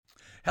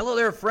Hello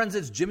there, friends.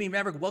 It's Jimmy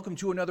Maverick. Welcome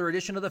to another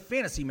edition of the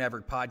Fantasy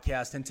Maverick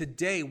podcast. And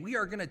today we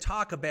are going to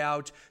talk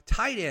about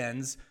tight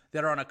ends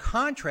that are on a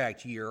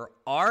contract year.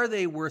 Are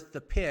they worth the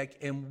pick?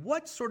 And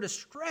what sort of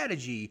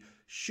strategy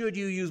should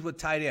you use with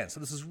tight ends? So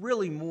this is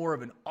really more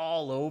of an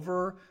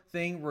all-over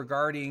thing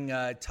regarding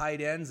tight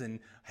ends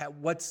and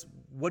what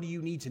do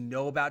you need to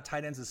know about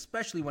tight ends,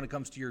 especially when it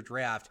comes to your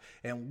draft,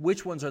 and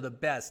which ones are the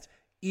best,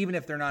 even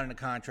if they're not in a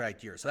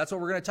contract year. So that's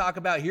what we're going to talk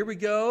about. Here we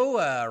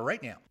go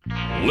right now.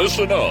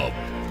 Listen up.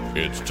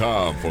 It's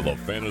time for the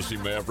Fantasy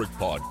Maverick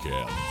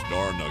podcast,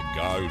 starring the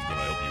guy who's going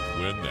to help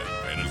you win that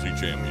fantasy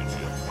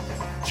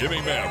championship,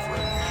 Jimmy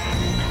Maverick.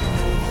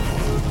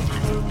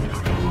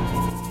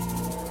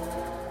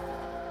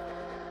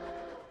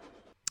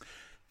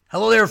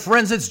 Hello there,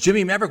 friends. It's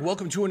Jimmy Maverick.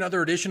 Welcome to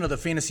another edition of the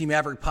Fantasy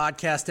Maverick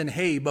podcast. And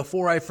hey,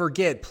 before I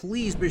forget,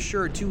 please be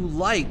sure to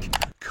like,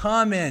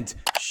 comment,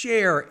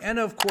 share, and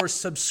of course,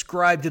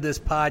 subscribe to this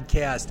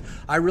podcast.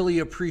 I really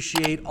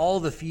appreciate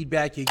all the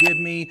feedback you give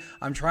me.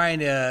 I'm trying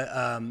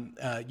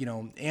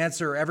to,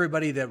 answer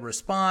everybody that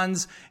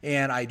responds,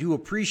 and I do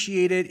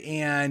appreciate it.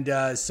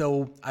 And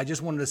so I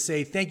just wanted to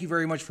say thank you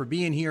very much for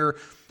being here.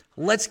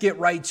 Let's get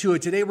right to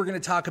it. Today, we're going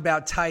to talk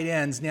about tight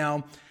ends.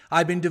 Now,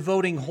 I've been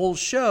devoting whole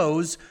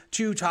shows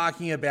to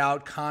talking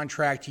about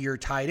contract year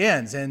tight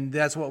ends, and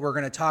that's what we're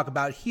going to talk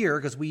about here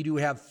because we do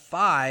have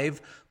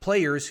 5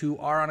 players who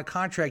are on a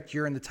contract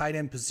year in the tight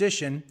end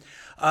position.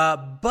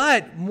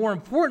 But more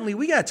importantly,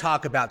 we got to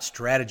talk about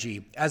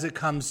strategy as it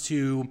comes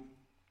to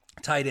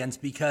tight ends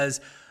because,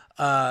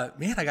 I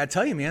got to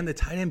tell you, man, the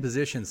tight end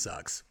position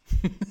sucks.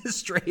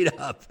 Straight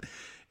up.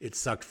 It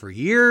sucked for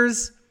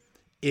years.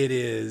 It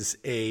is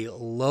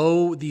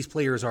these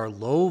players are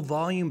low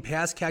volume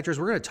pass catchers.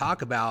 We're going to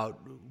talk about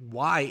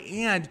why.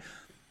 And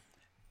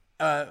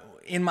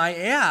in my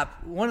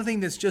app, one thing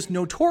that's just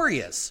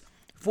notorious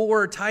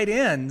for tight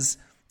ends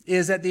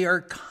is that they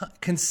are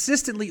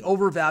consistently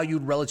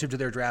overvalued relative to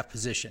their draft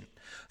position.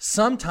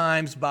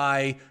 Sometimes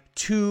by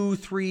 2,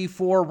 3,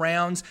 4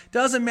 rounds.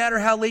 Doesn't matter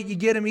how late you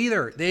get them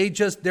either.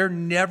 They're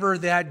never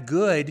that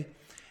good.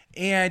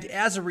 And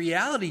as a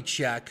reality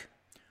check,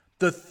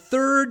 the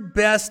third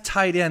best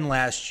tight end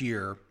last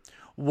year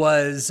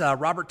was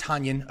Robert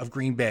Tonyan of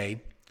Green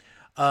Bay.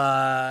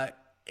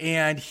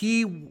 And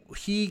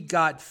he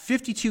got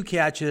 52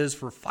 catches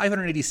for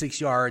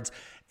 586 yards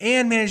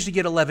and managed to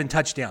get 11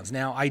 touchdowns.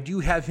 Now, I do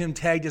have him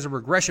tagged as a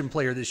regression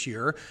player this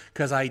year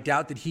because I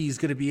doubt that he's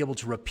going to be able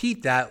to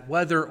repeat that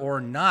whether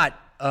or not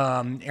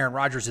Aaron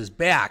Rodgers is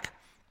back.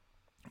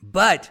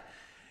 But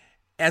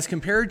as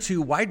compared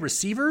to wide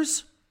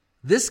receivers,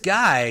 this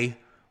guy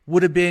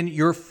would have been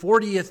your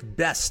 40th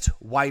best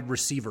wide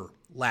receiver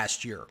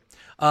last year.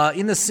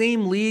 In the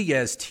same league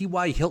as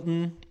T.Y.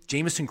 Hilton,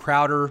 Jamison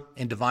Crowder,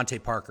 and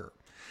Devontae Parker.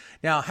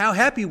 Now, how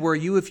happy were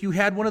you if you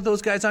had one of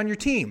those guys on your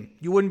team?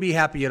 You wouldn't be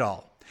happy at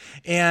all.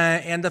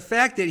 And the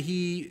fact that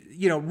he,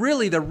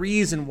 really the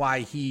reason why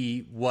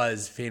he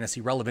was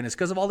fantasy relevant is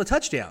because of all the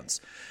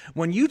touchdowns.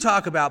 When you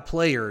talk about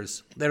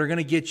players that are going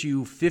to get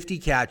you 50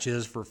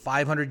 catches for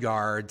 500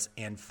 yards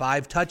and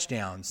 5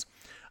 touchdowns,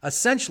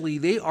 essentially,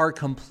 they are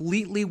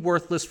completely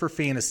worthless for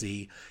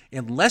fantasy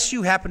unless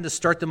you happen to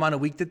start them on a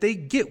week that they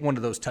get one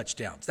of those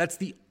touchdowns. That's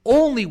the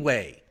only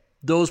way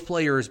those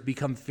players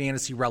become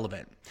fantasy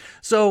relevant.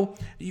 So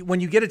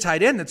when you get a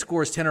tight end that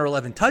scores 10 or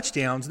 11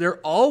 touchdowns, they're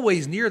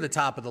always near the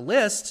top of the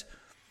list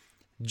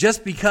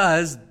just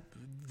because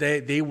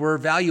they were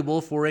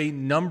valuable for a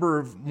number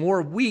of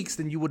more weeks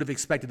than you would have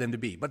expected them to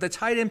be. But the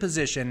tight end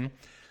position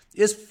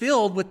is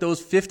filled with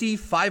those 50,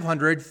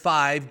 500,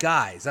 5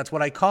 guys. That's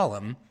what I call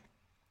them.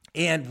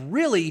 And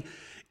really,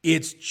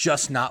 it's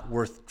just not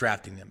worth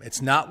drafting them.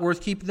 It's not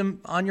worth keeping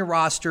them on your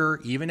roster,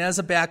 even as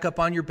a backup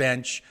on your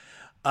bench,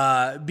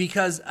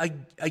 because,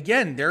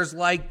 again, there's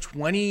like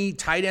 20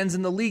 tight ends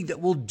in the league that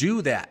will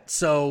do that.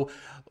 So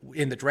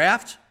in the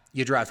draft,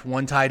 you draft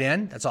one tight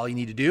end. That's all you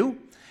need to do.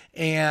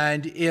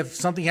 And if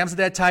something happens to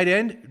that tight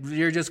end,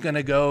 you're just going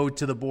to go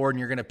to the board and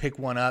you're going to pick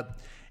one up.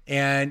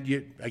 And,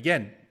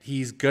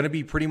 he's going to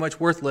be pretty much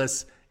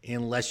worthless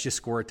unless you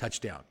score a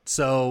touchdown.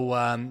 So,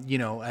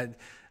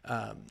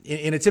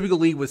 in a typical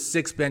league with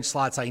 6 bench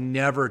slots, I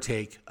never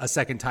take a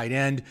second tight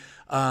end.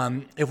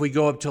 If we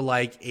go up to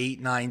like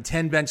 8, 9,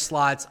 10 bench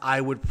slots, I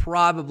would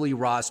probably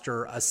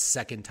roster a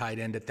second tight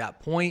end at that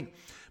point.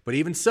 But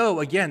even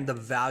so, again, the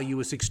value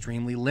is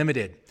extremely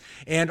limited.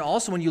 And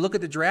also, when you look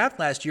at the draft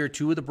last year,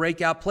 2 of the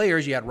breakout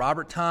players, you had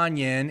Robert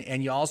Tonyan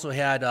and you also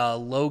had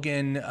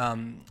Logan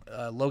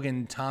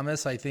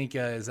Thomas. I think,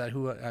 is that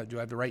who, do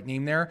I have the right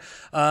name there?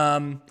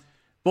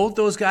 Both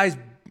those guys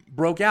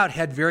broke out,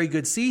 had very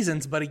good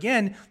seasons, but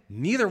again,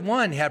 neither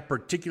one had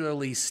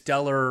particularly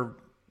stellar,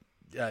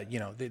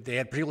 they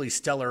had particularly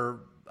stellar,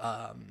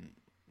 what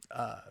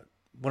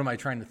am I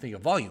trying to think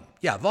of? Volume.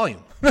 Yeah,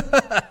 volume.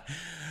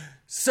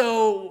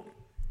 So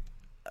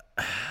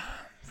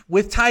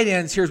with tight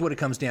ends, here's what it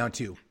comes down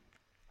to.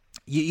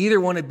 You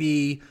either want to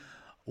be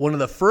one of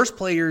the first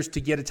players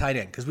to get a tight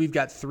end, because we've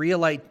got three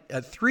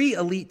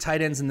elite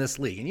tight ends in this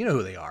league, and you know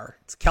who they are.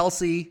 It's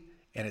Kelsey,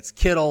 and it's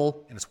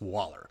Kittle, and it's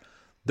Waller.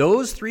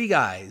 Those three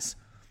guys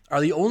are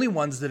the only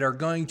ones that are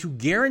going to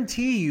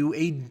guarantee you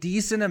a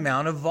decent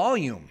amount of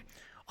volume,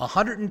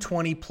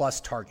 120 plus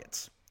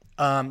targets.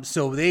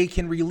 So they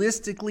can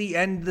realistically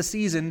end the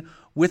season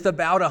with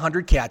about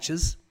 100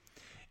 catches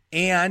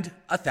and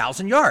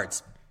 1,000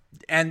 yards.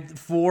 And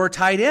for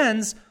tight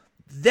ends,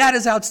 that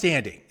is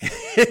outstanding.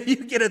 If you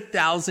get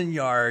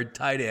 1,000-yard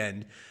tight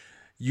end,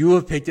 you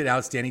have picked an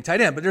outstanding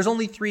tight end. But there's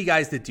only three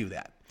guys that do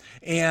that.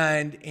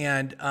 And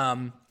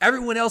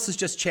everyone else is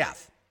just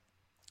chaff.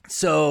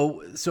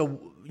 So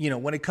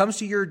when it comes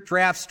to your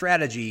draft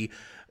strategy,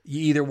 you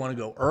either want to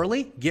go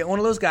early, get one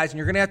of those guys, and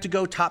you're going to have to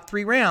go top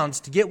 3 rounds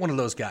to get one of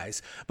those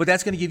guys. But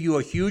that's going to give you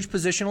a huge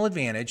positional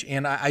advantage.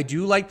 And I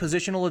do like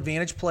positional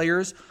advantage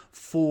players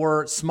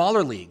for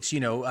smaller leagues,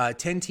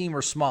 10-team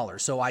or smaller.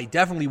 So I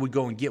definitely would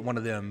go and get one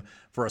of them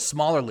for a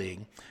smaller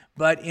league.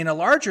 But in a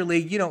larger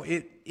league,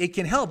 it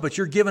can help, but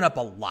you're giving up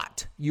a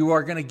lot. You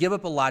are going to give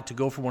up a lot to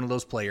go for one of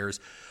those players.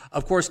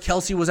 Of course,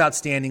 Kelce was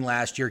outstanding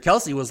last year.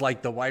 Kelce was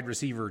like the wide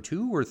receiver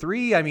 2 or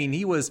 3. I mean,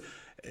 he was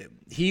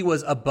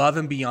above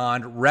and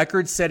beyond,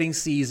 record-setting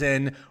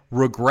season,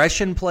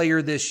 regression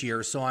player this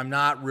year. So I'm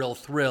not real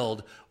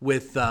thrilled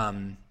with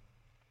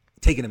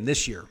taking him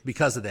this year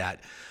because of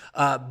that.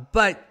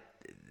 But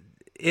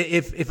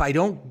if I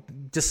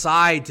don't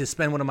decide to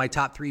spend one of my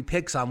top 3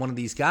 picks on one of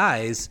these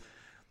guys,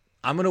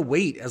 I'm going to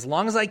wait as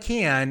long as I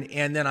can,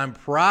 and then I'm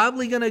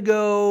probably going to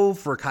go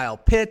for Kyle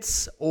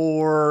Pitts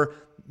or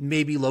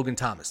maybe Logan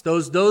Thomas.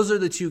 Those are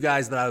the 2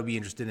 guys that I would be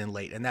interested in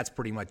late, and that's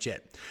pretty much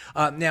it.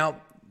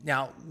 Now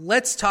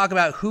let's talk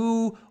about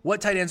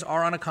what tight ends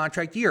are on a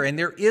contract year, and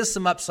there is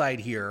some upside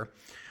here.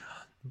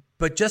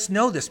 But just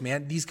know this,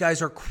 man, these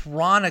guys are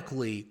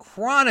chronically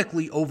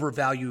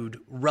overvalued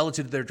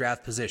relative to their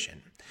draft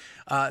position.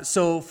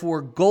 So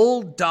for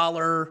gold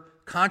dollar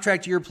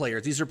contract year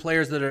players, these are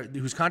players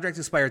whose contracts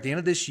expire at the end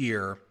of this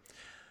year.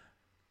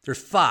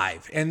 There's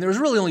 5, and there's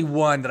really only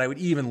one that I would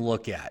even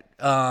look at.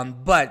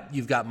 But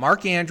you've got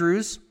Mark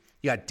Andrews,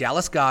 you got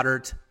Dallas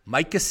Goedert,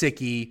 Mike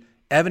Gesicki,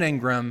 Evan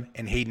Ingram,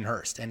 and Hayden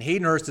Hurst. And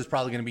Hayden Hurst is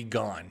probably going to be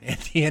gone at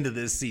the end of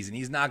this season.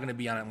 He's not going to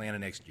be on Atlanta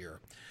next year.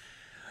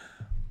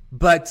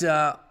 But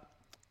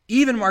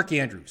even Mark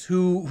Andrews,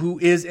 who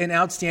is an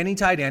outstanding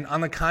tight end on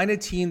the kind of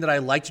team that I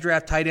like to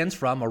draft tight ends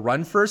from, a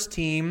run-first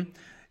team,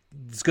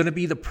 is going to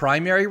be the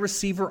primary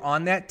receiver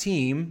on that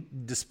team,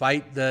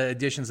 despite the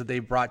additions that they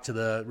brought to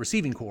the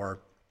receiving core.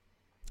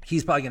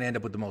 He's probably going to end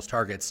up with the most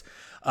targets.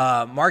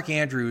 Mark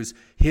Andrews,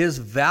 his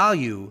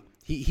value,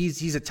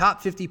 he's a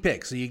top 50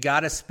 pick, so you got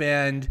to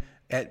spend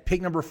at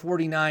pick number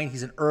 49.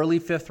 He's an early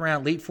 5th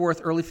round, late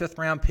 4th, early 5th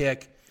round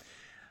pick.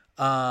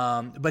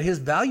 But his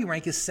value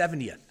rank is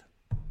 70th.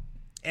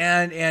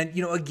 And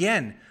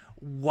again,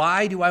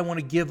 why do I want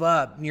to give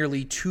up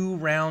nearly 2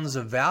 rounds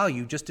of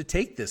value just to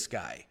take this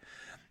guy?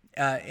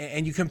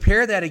 And you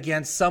compare that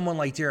against someone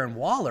like Darren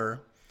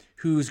Waller,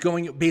 who's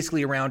going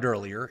basically around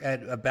earlier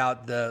at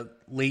about the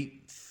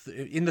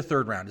in the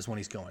 3rd round is when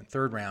he's going,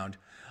 3rd round.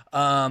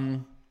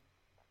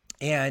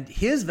 And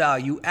his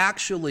value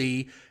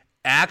actually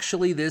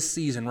this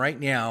season right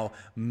now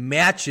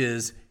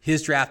matches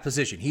his draft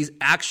position. He's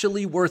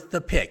actually worth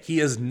the pick. He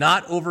is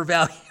not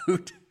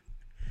overvalued.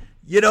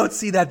 You don't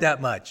see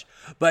that much.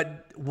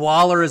 But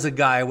Waller is a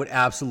guy I would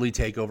absolutely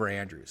take over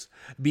Andrews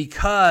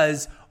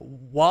because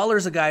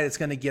Waller's a guy that's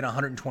going to get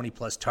 120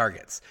 plus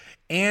targets.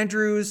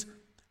 Andrews,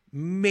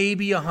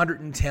 maybe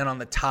 110 on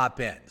the top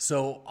end.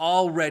 So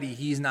already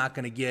he's not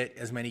going to get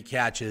as many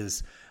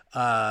catches.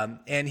 And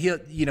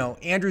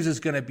Andrews is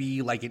going to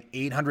be like an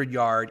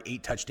 800-yard,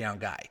 8-touchdown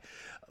guy.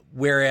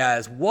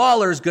 Whereas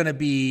Waller's going to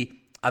be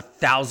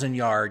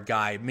 1,000-yard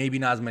guy, maybe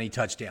not as many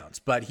touchdowns,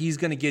 but he's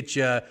going to get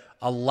you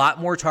a lot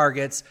more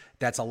targets.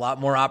 That's a lot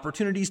more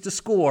opportunities to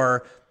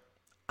score.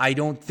 I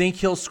don't think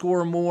he'll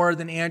score more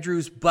than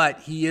Andrews, but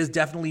he is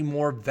definitely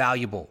more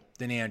valuable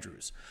than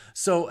Andrews.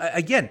 So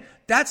again,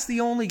 that's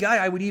the only guy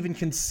I would even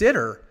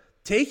consider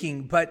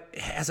taking, but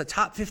as a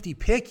top 50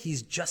 pick,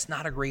 he's just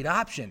not a great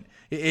option.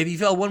 If he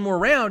fell one more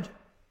round,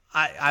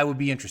 I would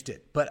be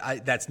interested,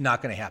 but that's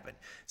not going to happen.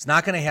 It's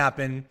not going to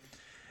happen.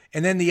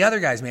 And then the other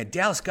guys, man,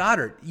 Dallas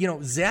Goedert,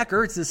 Zach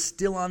Ertz is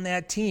still on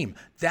that team.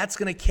 That's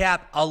going to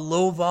cap a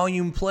low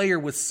volume player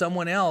with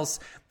someone else.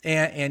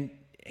 And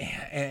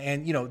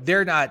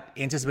they're not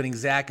anticipating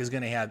Zach is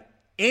going to have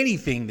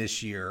anything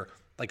this year,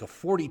 like a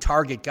 40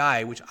 target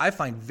guy, which I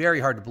find very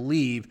hard to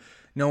believe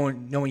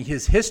knowing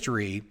his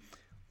history.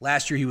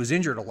 Last year he was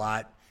injured a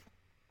lot.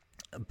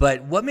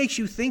 But what makes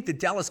you think that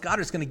Dallas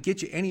Goedert is going to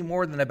get you any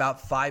more than about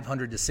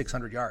 500 to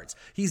 600 yards?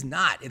 He's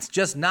not. It's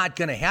just not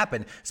going to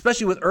happen,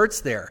 especially with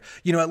Ertz there.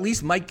 At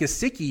least Mike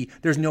Gesicki,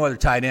 there's no other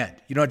tight end.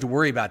 You don't have to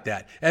worry about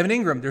that. Evan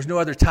Ingram, there's no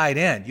other tight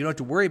end. You don't have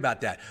to worry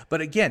about that. But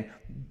again,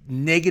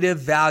 negative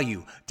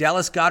value.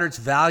 Dallas Goedert's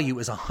value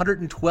is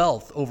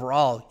 112th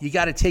overall. You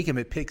got to take him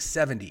at pick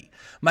 70.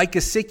 Mike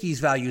Gesicki's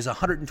value is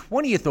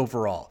 120th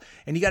overall,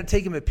 and you got to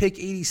take him at pick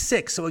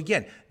 86. So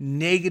again,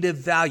 negative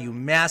value,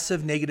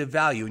 massive negative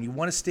value, and you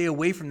want to stay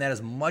away from that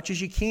as much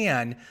as you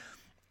can,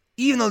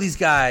 even though these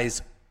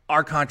guys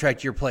are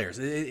contract year players.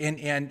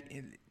 And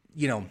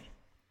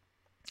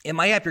in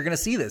my app, you're going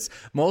to see this.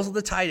 Most of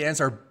the tight ends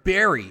are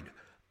buried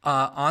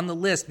on the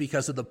list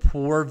because of the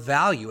poor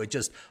value. It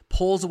just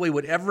pulls away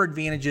whatever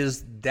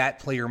advantages that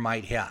player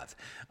might have.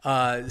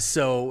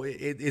 So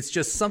it's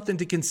just something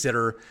to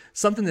consider,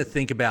 something to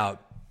think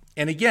about.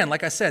 And again,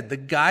 like I said, the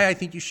guy I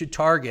think you should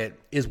target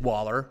is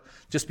Waller,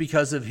 just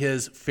because of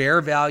his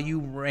fair value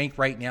rank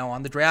right now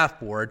on the draft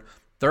board.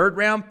 3rd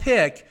round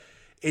pick.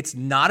 It's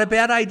not a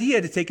bad idea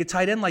to take a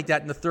tight end like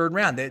that in the 3rd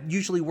round. That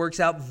usually works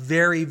out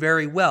very,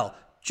 very well.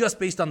 Just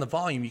based on the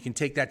volume, you can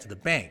take that to the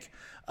bank.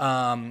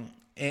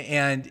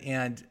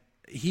 And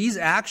he's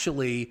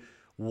actually,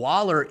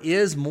 Waller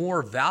is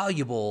more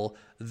valuable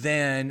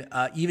than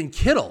even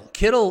Kittle.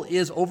 Kittle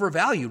is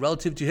overvalued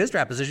relative to his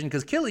draft position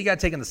because Kittle, you got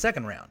to take in the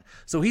 2nd round.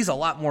 So he's a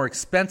lot more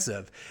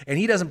expensive, and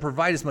he doesn't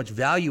provide as much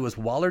value as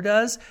Waller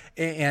does,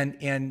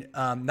 and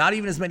not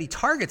even as many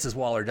targets as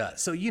Waller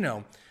does. So,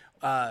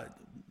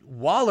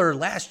 Waller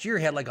last year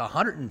had like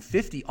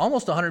 150,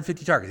 almost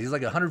 150 targets. He's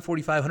like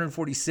 145,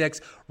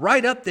 146,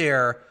 right up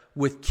there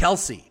with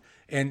Kelsey.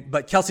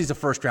 But Kelsey's a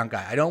 1st-round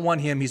guy. I don't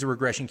want him. He's a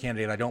regression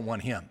candidate. I don't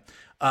want him.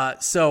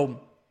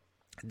 So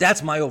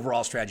that's my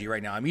overall strategy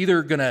right now. I'm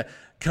either going to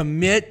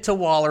commit to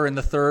Waller in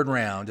the 3rd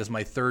round as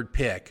my 3rd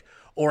pick,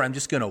 or I'm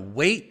just going to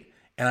wait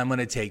and I'm going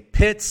to take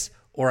Pitts,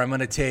 or I'm going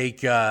to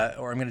take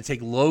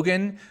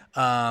Logan,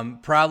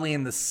 probably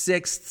in the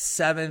 6th,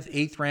 7th,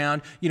 8th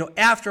round.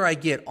 After I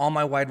get all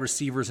my wide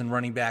receivers and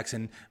running backs,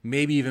 and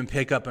maybe even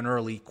pick up an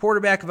early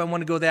quarterback if I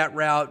want to go that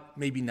route.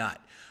 Maybe not,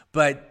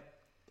 but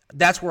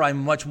that's where I'm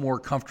much more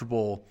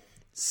comfortable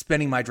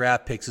spending my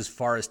draft picks as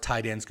far as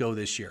tight ends go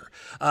this year.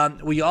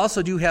 We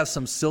also do have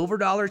some silver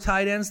dollar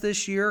tight ends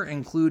this year,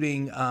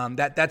 including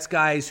that's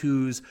guys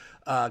whose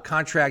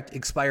contract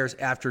expires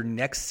after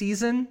next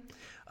season.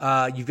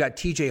 You've got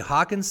TJ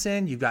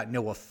Hawkinson, you've got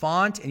Noah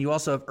Fant, and you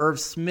also have Irv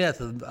Smith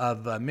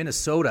of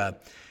Minnesota.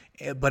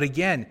 But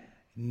again,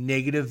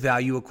 negative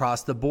value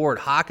across the board.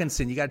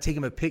 Hawkinson, you got to take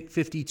him at pick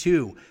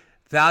 52.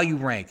 Value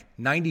rank,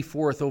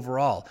 94th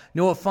overall.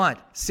 Noah Fant,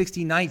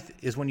 69th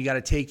is when you got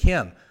to take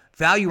him.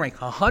 Value rank,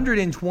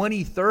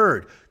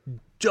 123rd.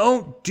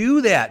 Don't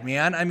do that,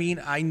 man. I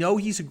mean, I know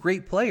he's a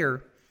great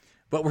player,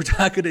 but we're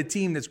talking a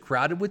team that's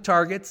crowded with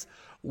targets,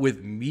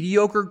 with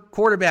mediocre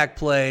quarterback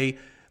play.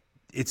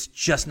 It's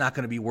just not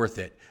going to be worth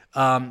it.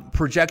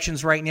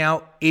 Projections right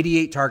now,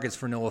 88 targets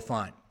for Noah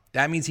Fant.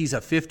 That means he's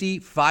a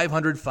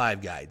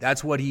 505 guy.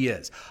 That's what he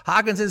is.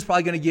 Hawkinson's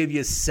probably going to give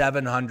you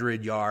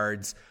 700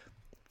 yards,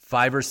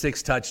 5 or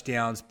 6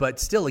 touchdowns, but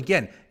still,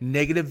 again,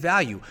 negative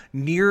value.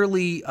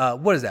 Nearly,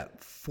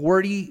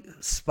 40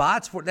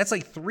 spots? That's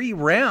like 3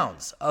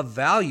 rounds of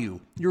value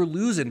you're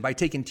losing by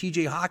taking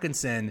TJ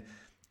Hawkinson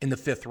in the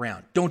 5th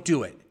round. Don't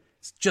do it.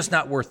 It's just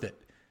not worth it.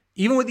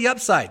 Even with the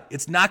upside,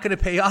 it's not going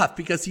to pay off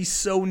because he's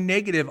so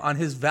negative on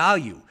his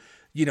value.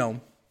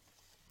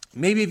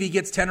 Maybe if he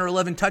gets 10 or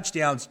 11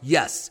 touchdowns,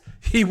 yes,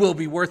 he will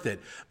be worth it.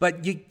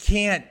 But you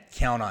can't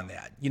count on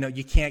that.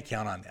 You can't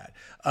count on that.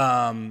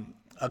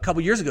 A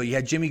couple years ago, you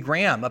had Jimmy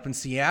Graham up in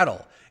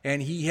Seattle,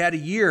 and he had a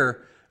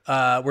year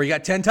where he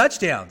got 10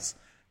 touchdowns.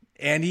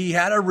 And he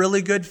had a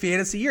really good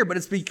fantasy year, but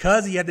it's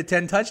because he had the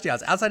 10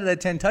 touchdowns. Outside of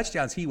that 10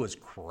 touchdowns, he was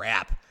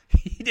crap.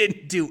 He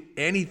didn't do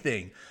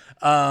anything.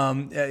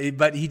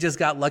 But he just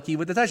got lucky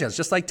with the touchdowns,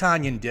 just like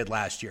Tanyan did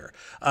last year.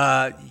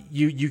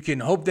 You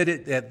can hope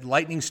that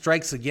lightning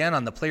strikes again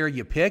on the player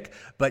you pick,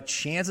 but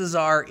chances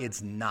are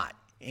it's not.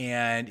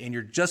 And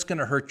you're just going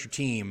to hurt your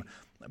team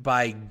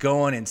by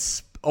going and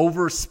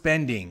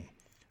overspending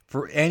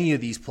for any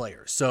of these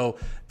players. So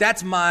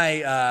that's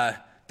my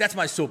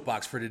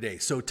soapbox for today.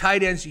 So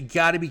tight ends, you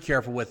got to be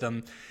careful with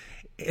them.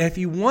 If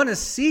you want to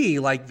see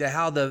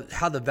how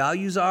the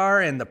values are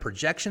and the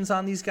projections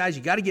on these guys,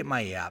 you got to get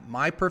my app,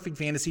 My Perfect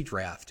Fantasy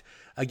Draft.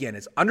 Again,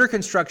 it's under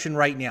construction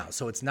right now,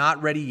 so it's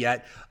not ready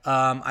yet.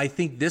 I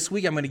think this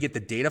week I'm going to get the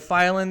data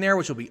file in there,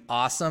 which will be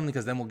awesome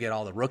because then we'll get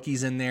all the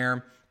rookies in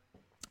there.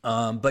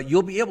 But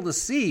you'll be able to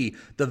see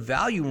the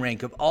value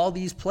rank of all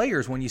these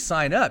players when you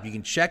sign up. You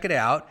can check it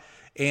out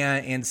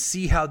and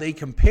see how they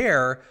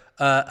compare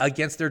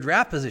against their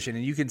draft position,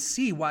 and you can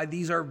see why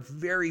these are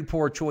very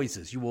poor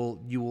choices. You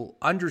will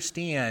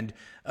understand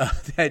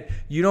that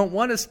you don't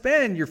want to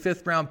spend your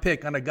 5th round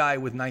pick on a guy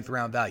with 9th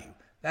round value.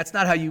 That's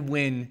not how you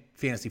win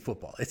fantasy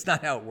football. It's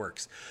not how it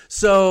works.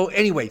 So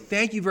anyway,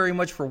 thank you very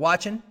much for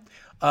watching.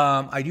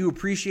 I do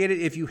appreciate it.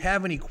 If you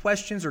have any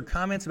questions or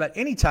comments about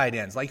any tight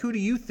ends, like who do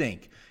you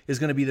think is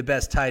going to be the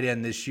best tight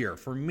end this year?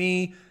 For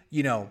me,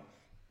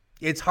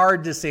 it's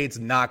hard to say it's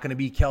not going to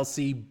be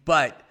Kelsey,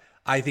 but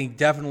I think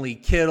definitely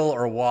Kittle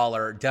or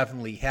Waller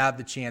definitely have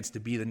the chance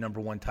to be the number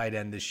 1 tight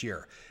end this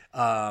year,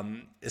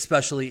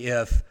 especially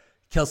if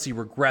Kelsey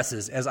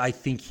regresses, as I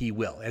think he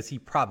will, as he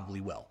probably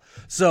will.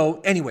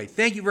 So anyway,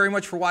 thank you very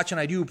much for watching.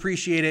 I do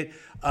appreciate it.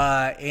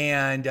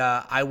 And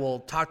I will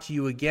talk to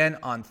you again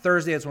on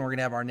Thursday. That's when we're going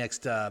to have our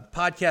next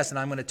podcast. And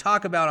I'm going to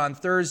talk about on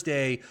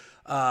Thursday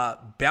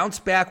bounce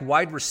back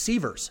wide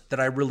receivers that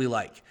I really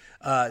like.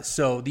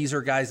 So these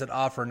are guys that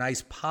offer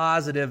nice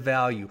positive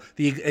value,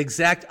 the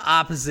exact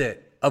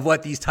opposite of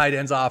what these tight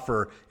ends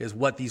offer is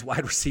what these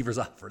wide receivers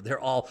offer. They're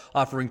all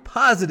offering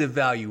positive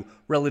value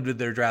relative to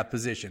their draft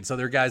position. So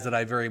they're guys that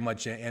I very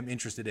much am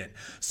interested in.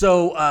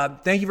 So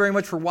thank you very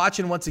much for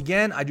watching once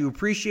again. I do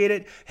appreciate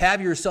it.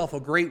 Have yourself a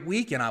great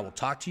week, and I will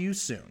talk to you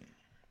soon.